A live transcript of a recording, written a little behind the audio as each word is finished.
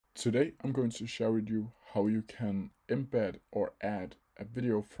Today I'm going to share with you how you can embed or add a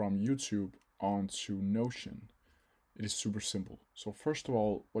video from YouTube onto Notion. It is super simple. So first of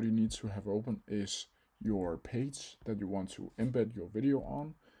all, what you need to have open is your page that you want to embed your video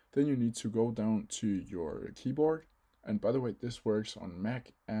on. Then you need to go down to your keyboard. And by the way, this works on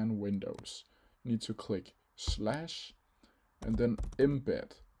Mac and Windows. You need to click slash and then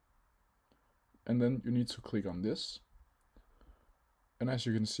embed. And then you need to click on this. And as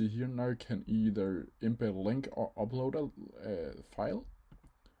you can see here, now you can either embed a link or upload a file.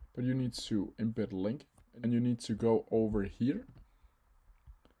 But you need to embed a link and you need to go over here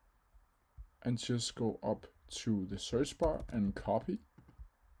and just go up to the search bar and copy.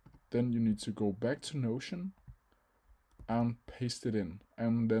 Then you need to go back to Notion and paste it in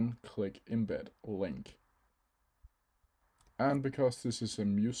and then click embed link. And because this is a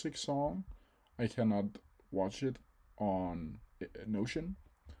music song, I cannot watch it on Notion,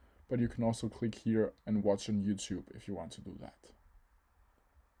 but you can also click here and watch on YouTube if you want to do that.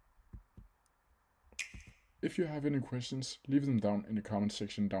 If you have any questions, leave them down in the comment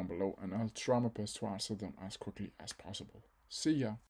section down below and I'll try my best to answer them as quickly as possible. See ya!